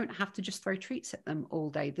 We don't have to just throw treats at them all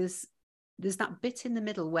day. There's that bit in the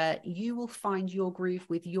middle where you will find your groove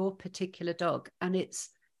with your particular dog, and it's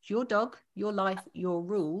your dog, your life, your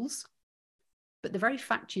rules. But the very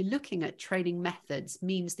fact you're looking at training methods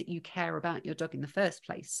means that you care about your dog in the first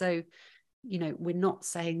place. So, you know, we're not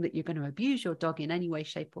saying that you're going to abuse your dog in any way,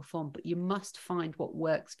 shape, or form, but you must find what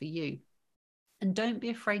works for you. And don't be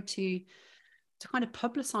afraid to kind of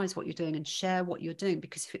publicize what you're doing and share what you're doing,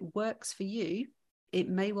 because if it works for you, it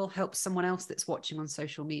may well help someone else that's watching on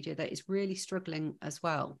social media that is really struggling as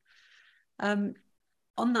well. On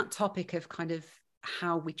that topic of kind of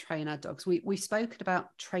how we train our dogs, we've spoken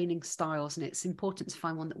about training styles, and it's important to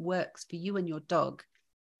find one that works for you and your dog,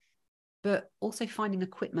 but also finding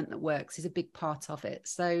equipment that works is a big part of it.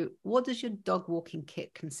 So what does your dog walking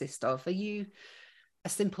kit consist of? Are you a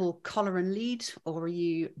simple collar and lead, or are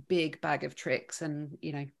you big bag of tricks and,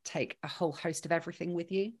 you know, take a whole host of everything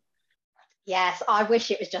with you? Yes, I wish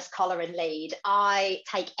it was just collar and lead. I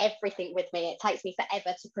take everything with me. It takes me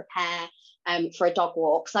forever to prepare for a dog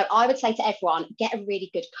walk. So I would say to everyone, get a really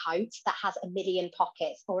good coat that has a million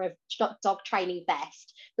pockets, or a dog training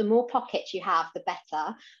vest. The more pockets you have, the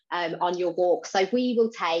better on your walk. So we will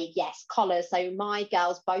take, yes, collars. So my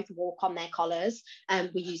girls both walk on their collars.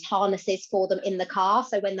 We use harnesses for them in the car.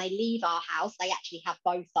 So when they leave our house, they actually have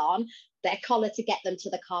both on their collar to get them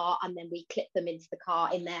to the car, and then we clip them into the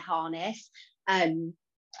car in their harness.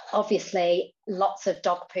 Obviously, lots of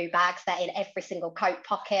dog poo bags. They're in every single coat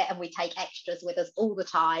pocket, and we take extras with us all the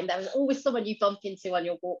time. There is always someone you bump into on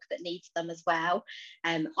your walk that needs them as well.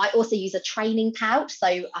 I also use a training pouch. So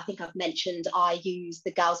I think I've mentioned I use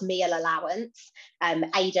the girls' meal allowance.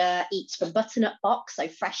 Ada eats from butternut box, so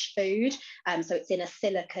fresh food. So it's in a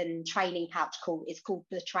silicone training pouch it's called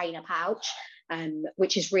the trainer pouch.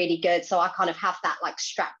 Which is really good. So I kind of have that like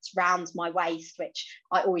strapped round my waist, which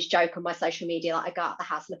I always joke on my social media, like I go out the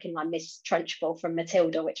house looking like Miss Trunchbull from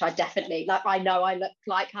Matilda, which I definitely, like, I know I look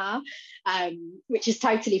like her, which is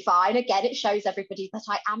totally fine. Again, it shows everybody that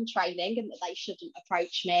I am training and that they shouldn't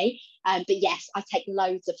approach me. But yes, I take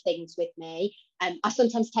loads of things with me. I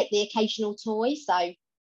sometimes take the occasional toy. So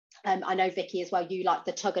I know, Vicky, as well, you like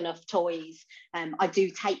the Tug Enough toys. I do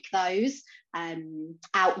take those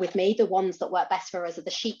out with me. The ones that work best for us are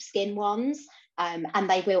the sheepskin ones. And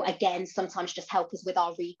they will, again, sometimes just help us with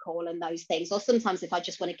our recall and those things. Or sometimes if I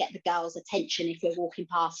just want to get the girls' attention, if we're walking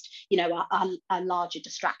past, you know, a larger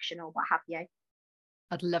distraction or what have you.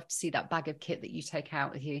 I'd love to see that bag of kit that you take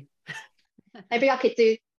out with you. Maybe I could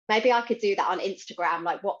do that on Instagram,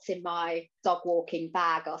 like what's in my dog walking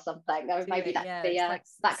bag or something. Or maybe that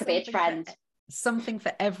could be a trend. Something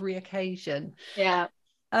for every occasion. Yeah.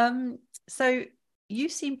 So you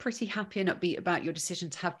seem pretty happy and upbeat about your decision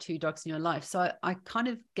to have 2 dogs in your life. So I kind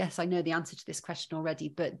of guess I know the answer to this question already,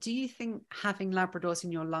 but do you think having Labradors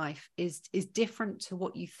in your life is different to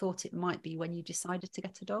what you thought it might be when you decided to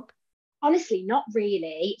get a dog? Honestly, not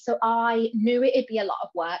really. So I knew it'd be a lot of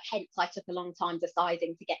work, hence I took a long time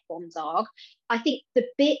deciding to get one dog. I think the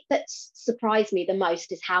bit that surprised me the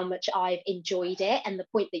most is how much I've enjoyed it, and the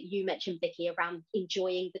point that you mentioned, Vicky, around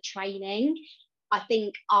enjoying the training. I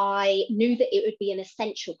think I knew that it would be an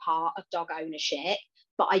essential part of dog ownership,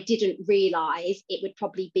 but I didn't realise it would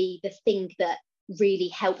probably be the thing that really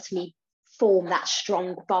helped me form that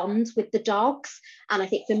strong bond with the dogs. And I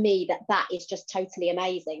think for me that is just totally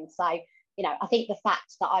amazing. So, you know, I think the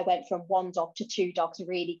fact that I went from 1 dog to 2 dogs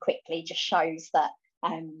really quickly just shows that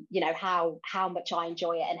you know, how much I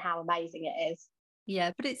enjoy it and how amazing it is.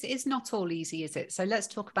 Yeah, but it's not all easy, is it? So let's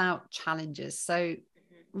talk about challenges. So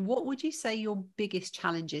what would you say your biggest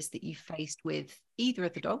challenges that you faced with either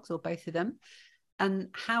of the dogs or both of them? And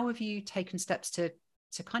how have you taken steps to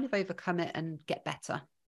kind of overcome it and get better?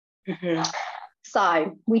 Mm-hmm.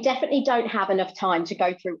 So we definitely don't have enough time to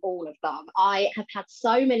go through all of them. I have had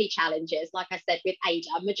so many challenges, like I said, with Ada,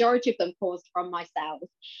 a majority of them caused from myself.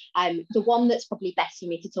 The one that's probably best for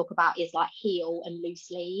me to talk about is like heel and loose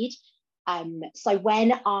lead. So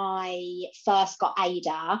when I first got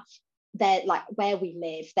Ada, there, like where we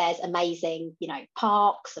live, there's amazing, you know,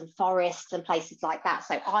 parks and forests and places like that.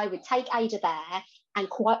 So I would take Ada there and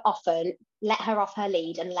quite often let her off her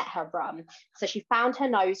lead and let her run. So she found her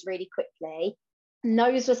nose really quickly.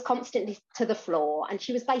 nose was constantly to the floor, and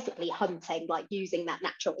she was basically hunting, like using that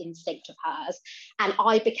natural instinct of hers. And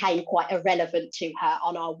I became quite irrelevant to her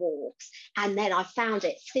on our walks. And then I found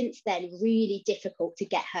it since then really difficult to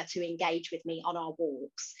get her to engage with me on our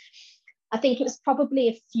walks. I think it was probably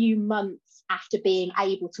a few months after being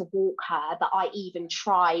able to walk her that I even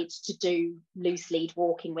tried to do loose lead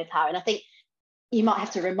walking with her. And I think you might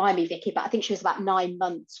have to remind me, Vicky, but I think she was about 9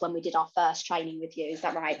 months when we did our first training with you. Is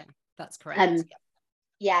that right? Yeah, that's correct.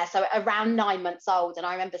 Yeah, so around 9 months old. And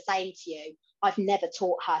I remember saying to you, I've never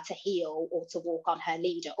taught her to heel or to walk on her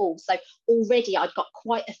lead at all. So already I'd got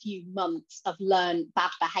quite a few months of learned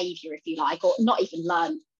bad behaviour, if you like, or not even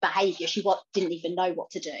learned behaviour. She didn't even know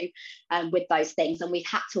what to do with those things. And we've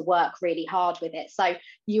had to work really hard with it. So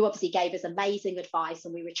you obviously gave us amazing advice,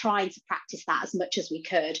 and we were trying to practice that as much as we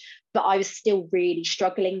could. But I was still really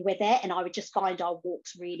struggling with it. And I would just find our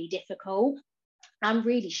walks really difficult and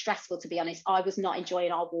really stressful, to be honest. I was not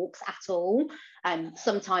enjoying our walks at all.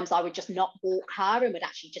 Sometimes I would just not walk her and would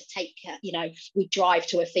actually just take her, we'd drive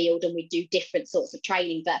to a field and we'd do different sorts of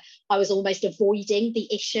training, but I was almost avoiding the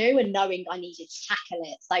issue and knowing I needed to tackle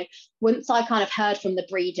it. So once I kind of heard from the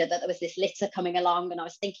breeder that there was this litter coming along and I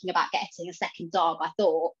was thinking about getting a second dog, I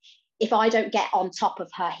thought, if I don't get on top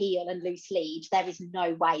of her heel and loose lead, there is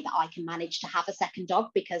no way that I can manage to have a second dog,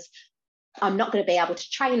 because I'm not going to be able to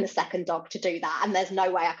train the second dog to do that. And there's no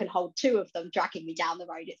way I can hold two of them dragging me down the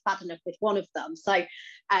road. It's bad enough with one of them. So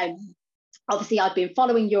obviously I'd been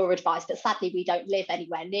following your advice, but sadly we don't live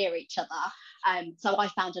anywhere near each other. So I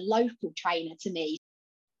found a local trainer to me.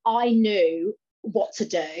 I knew what to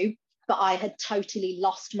do, but I had totally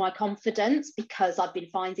lost my confidence because I'd been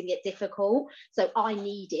finding it difficult. So I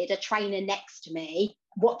needed a trainer next to me,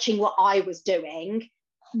 watching what I was doing,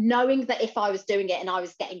 knowing that if I was doing it and I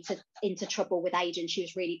was getting into trouble with Ada and she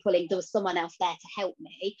was really pulling, there was someone else there to help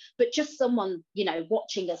me, but just someone,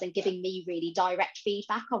 watching us and giving me really direct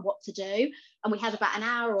feedback on what to do. And we had about an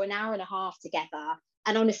hour or an hour and a half together.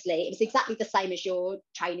 And honestly, it was exactly the same as your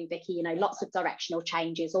training, Vicky, lots of directional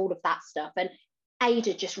changes, all of that stuff. And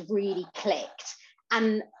Ada just really clicked.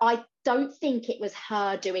 And I don't think it was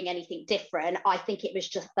her doing anything different. I think it was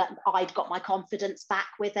just that I'd got my confidence back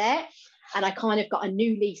with it. And I kind of got a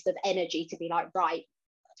new lease of energy to be like, right,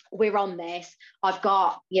 we're on this. I've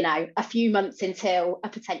got, a few months until a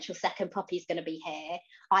potential second puppy is going to be here.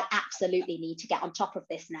 I absolutely need to get on top of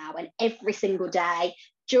this now. And every single day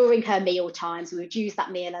during her meal times, we would use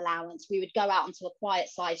that meal allowance. We would go out onto a quiet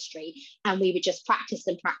side street and we would just practice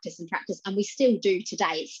and practice and practice. And we still do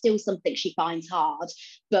today. It's still something she finds hard,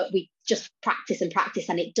 but we just practice and practice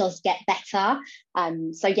and it does get better.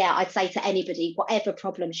 So yeah, I'd say to anybody, whatever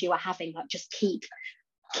problems you are having, like just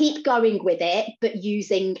keep going with it, but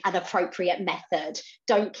using an appropriate method.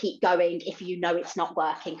 Don't keep going if you know it's not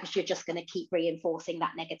working, because you're just going to keep reinforcing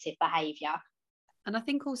that negative behaviour. And I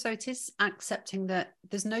think also it is accepting that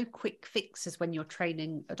there's no quick fixes when you're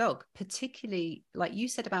training a dog, particularly like you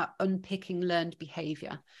said about unpicking learned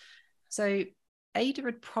behaviour. So Ada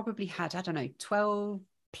had probably had, 12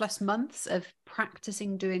 plus months of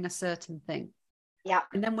practicing doing a certain thing. Yeah.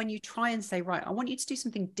 And then when you try and say, right, I want you to do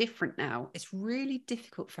something different now, it's really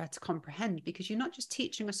difficult for her to comprehend, because you're not just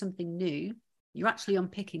teaching her something new, you're actually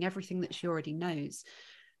unpicking everything that she already knows.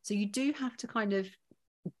 So you do have to kind of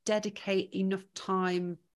dedicate enough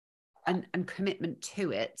time and commitment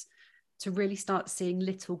to it to really start seeing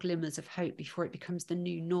little glimmers of hope before it becomes the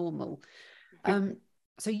new normal.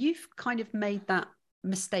 So you've kind of made that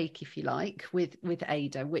mistake, if you like, with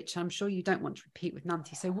Ada, which I'm sure you don't want to repeat with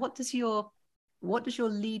Nancy. So what does your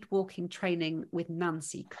lead walking training with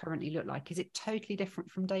Nancy currently look like? Is it totally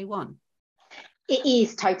different from day one? It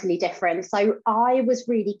is totally different. So I was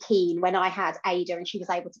really keen when I had Ada and she was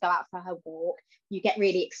able to go out for her walk. You get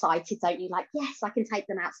really excited, don't you? Like, yes, I can take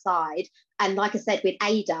them outside. And like I said, with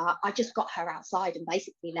Ada, I just got her outside and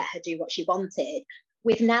basically let her do what she wanted.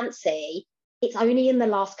 With Nancy, it's only in the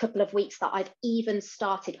last couple of weeks that I've even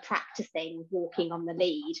started practicing walking on the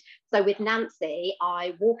lead. So with Nancy,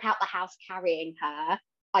 I walk out the house carrying her.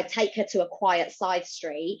 I take her to a quiet side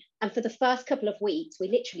street. And for the first couple of weeks, we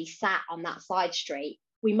literally sat on that side street.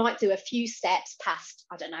 We might do a few steps past,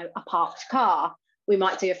 a parked car. We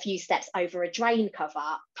might do a few steps over a drain cover,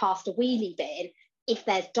 past a wheelie bin. If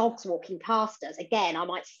there's dogs walking past us, again, I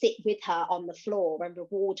might sit with her on the floor and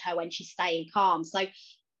reward her when she's staying calm. So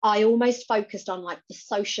I almost focused on like the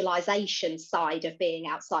socialization side of being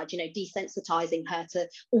outside, desensitizing her to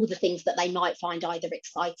all the things that they might find either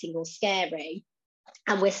exciting or scary.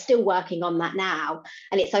 And we're still working on that now.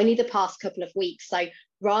 And it's only the past couple of weeks. So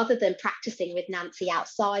rather than practicing with Nancy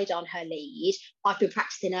outside on her lead, I've been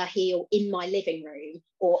practicing her heel in my living room,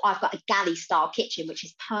 or I've got a galley style kitchen, which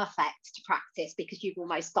is perfect to practice because you've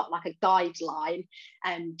almost got like a guideline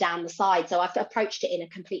down the side. So I've approached it in a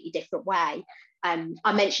completely different way.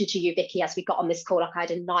 I mentioned to you, Vicky, as we got on this call, like I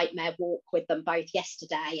had a nightmare walk with them both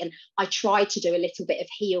yesterday, and I tried to do a little bit of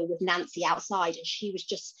heel with Nancy outside, and she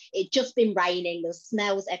was it'd just been raining, there's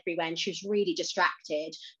smells everywhere, and she was really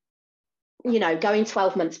distracted. You know, going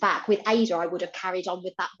 12 months back with Ada, I would have carried on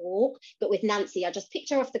with that walk, but with Nancy, I just picked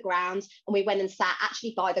her off the ground and we went and sat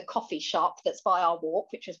actually by the coffee shop that's by our walk,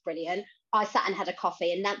 which was brilliant. I sat and had a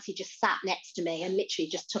coffee, and Nancy just sat next to me and literally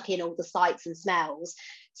just took in all the sights and smells.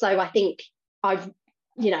 So I think I've,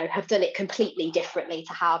 have done it completely differently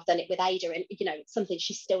to how I've done it with Ada. And, it's something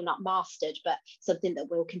she's still not mastered, but something that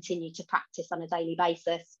we'll continue to practice on a daily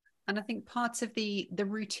basis. And I think part of the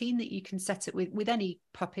routine that you can set it with any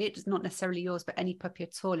puppy, it's not necessarily yours, but any puppy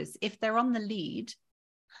at all, is if they're on the lead,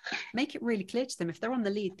 make it really clear to them. If they're on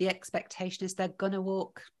the lead, the expectation is they're going to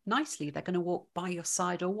walk nicely. They're going to walk by your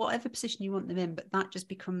side or whatever position you want them in, but that just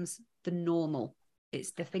becomes the normal.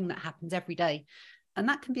 It's the thing that happens every day. And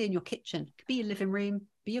that can be in your kitchen, it could be your living room,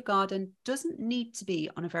 be your garden, doesn't need to be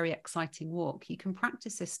on a very exciting walk. You can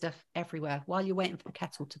practice this stuff everywhere while you're waiting for the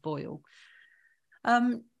kettle to boil.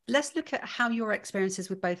 Let's look at how your experiences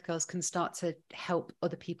with both girls can start to help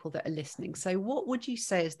other people that are listening. So what would you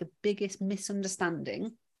say is the biggest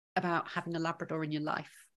misunderstanding about having a Labrador in your life?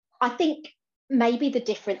 I think maybe the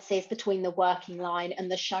differences between the working line and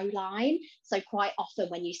the show line. So quite often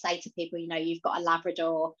when you say to people, you've got a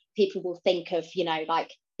Labrador, people will think of,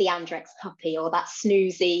 like the Andrex puppy or that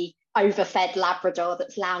snoozy, overfed Labrador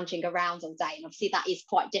that's lounging around all day. And obviously that is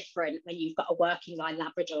quite different when you've got a working line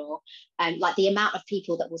Labrador. And like the amount of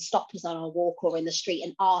people that will stop us on a walk or in the street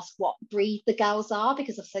and ask what breed the girls are,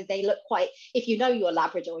 because obviously they look quite, if you know your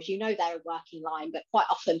Labradors, they're a working line, but quite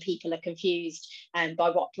often people are confused by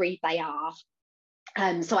what breed they are.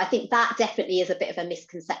 So I think that definitely is a bit of a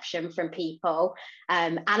misconception from people.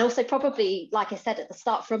 And also probably, like I said at the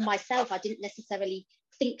start, from myself, I didn't necessarily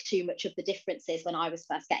think too much of the differences when I was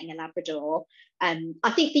first getting a Labrador.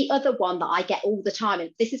 I think the other one that I get all the time,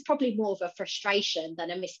 and this is probably more of a frustration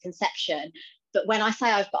than a misconception, but when I say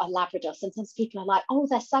I've got a Labrador, sometimes people are like, oh,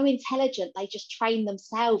 they're so intelligent, they just train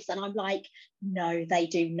themselves. And I'm like, no, they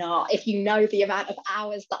do not. If you know the amount of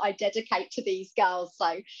hours that I dedicate to these girls.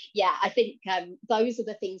 So yeah, I think those are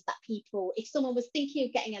the things that people, if someone was thinking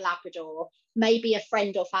of getting a Labrador, maybe a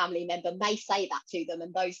friend or family member may say that to them.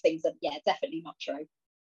 And those things are, definitely not true.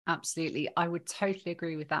 Absolutely. I would totally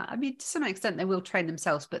agree with that. I mean, to some extent, they will train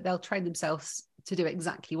themselves, but they'll train themselves to do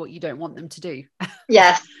exactly what you don't want them to do.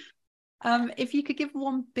 Yes. If you could give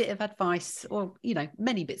one bit of advice or,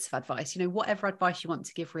 many bits of advice, whatever advice you want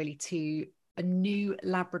to give really to a new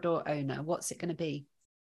Labrador owner, what's it going to be?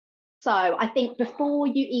 So I think before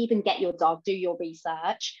you even get your dog, do your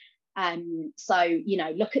research. So,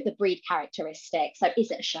 look at the breed characteristics. So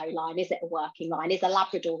is it a show line? Is it a working line? Is a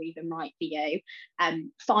Labrador even right for you?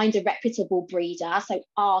 Find a reputable breeder. So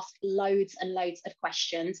ask loads and loads of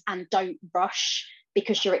questions and don't rush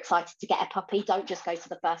because you're excited to get a puppy. Don't just go to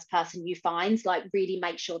the first person you find, like really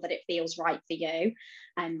make sure that it feels right for you.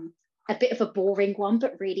 A bit of a boring one,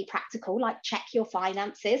 but really practical, like check your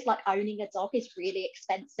finances. Like owning a dog is really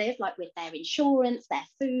expensive, like with their insurance, their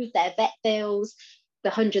food, their vet bills, the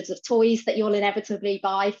hundreds of toys that you'll inevitably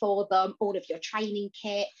buy for them, all of your training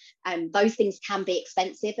kit, and those things can be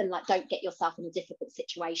expensive, and like don't get yourself in a difficult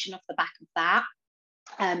situation off the back of that.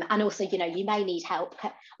 And also, you may need help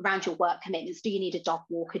around your work commitments. Do you need a dog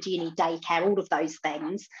walker? Do you need daycare? All of those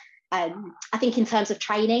things. I think in terms of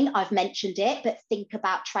training, I've mentioned it, but think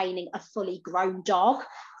about training a fully grown dog.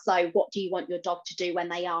 So what do you want your dog to do when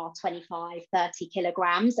they are 25, 30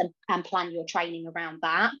 kilograms, and plan your training around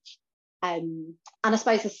that. And I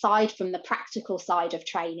suppose aside from the practical side of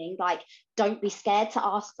training, like don't be scared to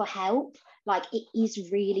ask for help. Like it is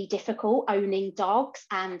really difficult owning dogs,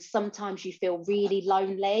 and sometimes you feel really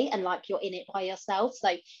lonely and like you're in it by yourself. So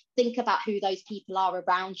think about who those people are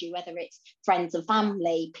around you, whether it's friends and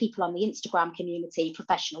family, people on the Instagram community,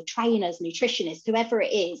 professional trainers, nutritionists, whoever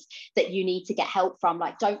it is that you need to get help from.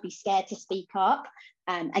 Like don't be scared to speak up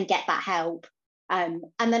and get that help. And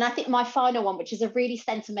then I think my final one, which is a really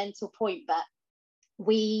sentimental point, but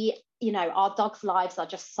our dogs' lives are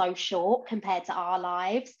just so short compared to our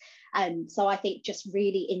lives. So I think just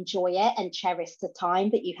really enjoy it and cherish the time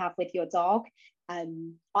that you have with your dog. I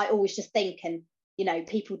always just think, and,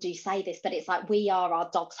 people do say this, but it's like we are our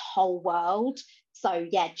dog's whole world. So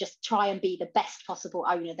yeah, just try and be the best possible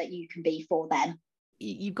owner that you can be for them.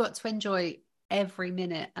 you've got to enjoy every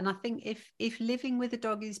minute. And I think if living with a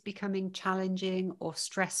dog is becoming challenging or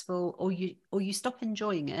stressful, or you stop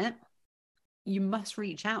enjoying it, you must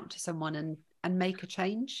reach out to someone and make a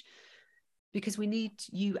change, because we need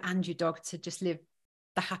you and your dog to just live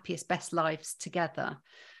the happiest, best lives together.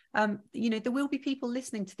 There will be people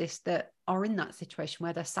listening to this that are in that situation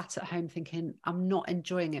where they're sat at home thinking, I'm not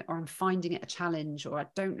enjoying it, or I'm finding it a challenge, or I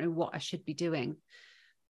don't know what I should be doing.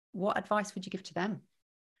 What advice would you give to them?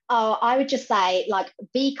 Oh, I would just say, like,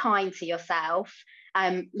 be kind to yourself.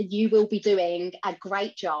 You will be doing a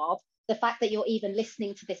great job. The fact that you're even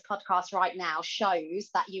listening to this podcast right now shows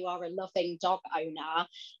that you are a loving dog owner.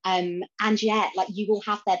 And yeah, like, you will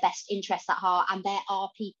have their best interests at heart, and there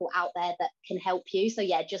are people out there that can help you. So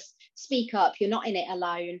yeah, just speak up. You're not in it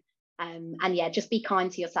alone. And yeah, just be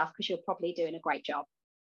kind to yourself, because you're probably doing a great job.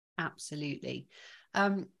 Absolutely.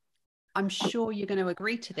 I'm sure you're going to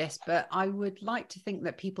agree to this, but I would like to think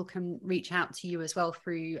that people can reach out to you as well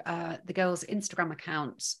through the girls' Instagram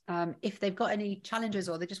accounts if they've got any challenges,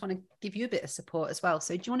 or they just want to give you a bit of support as well.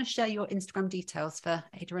 So do you want to share your Instagram details for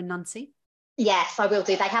Ada and Nancy? Yes, I will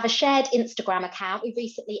do. They have a shared Instagram account. We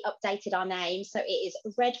recently updated our name, so it is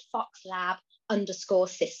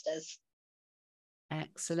redfoxlab_sisters.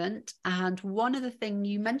 Excellent. And one other thing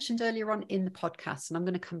you mentioned earlier on in the podcast, and I'm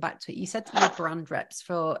going to come back to it, you said that you're brand reps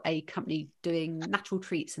for a company doing natural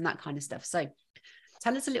treats and that kind of stuff. So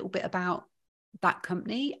tell us a little bit about that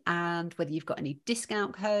company, and whether you've got any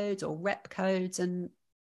discount codes or rep codes, and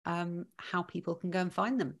how people can go and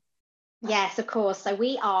find them. Yes, of course. So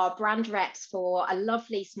we are brand reps for a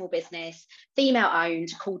lovely small business, female owned,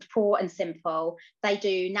 called Poor and Simple. They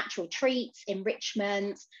do natural treats,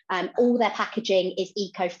 enrichment. All their packaging is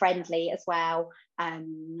eco-friendly as well.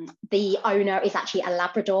 The owner is actually a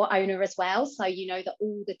Labrador owner as well. So you know that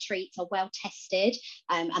all the treats are well tested,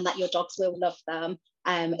 and that your dogs will love them.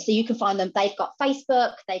 So you can find them. They've got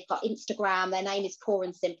Facebook, they've got Instagram. Their name is Poor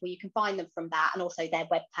and Simple. You can find them from that, and also their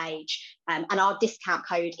webpage. And our discount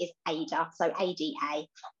code is ADA, so ADA,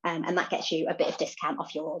 and that gets you a bit of discount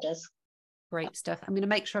off your orders. Great stuff. I'm going to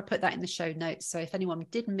make sure I put that in the show notes. So if anyone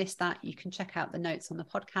did miss that, you can check out the notes on the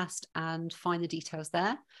podcast and find the details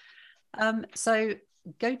there. So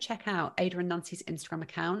go check out Ada and Nancy's Instagram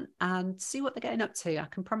account and see what they're getting up to. I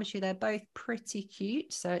can promise you they're both pretty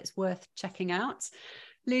cute, so it's worth checking out.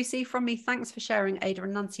 Lucy, from me, thanks for sharing Ada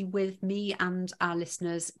and Nancy with me and our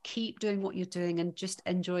listeners. Keep doing what you're doing and just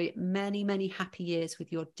enjoy many, many happy years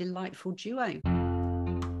with your delightful duo.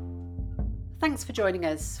 Thanks for joining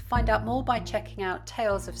us. Find out more by checking out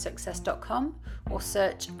talesofsuccess.com or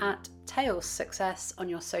search at Tales Success on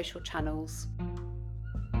your social channels.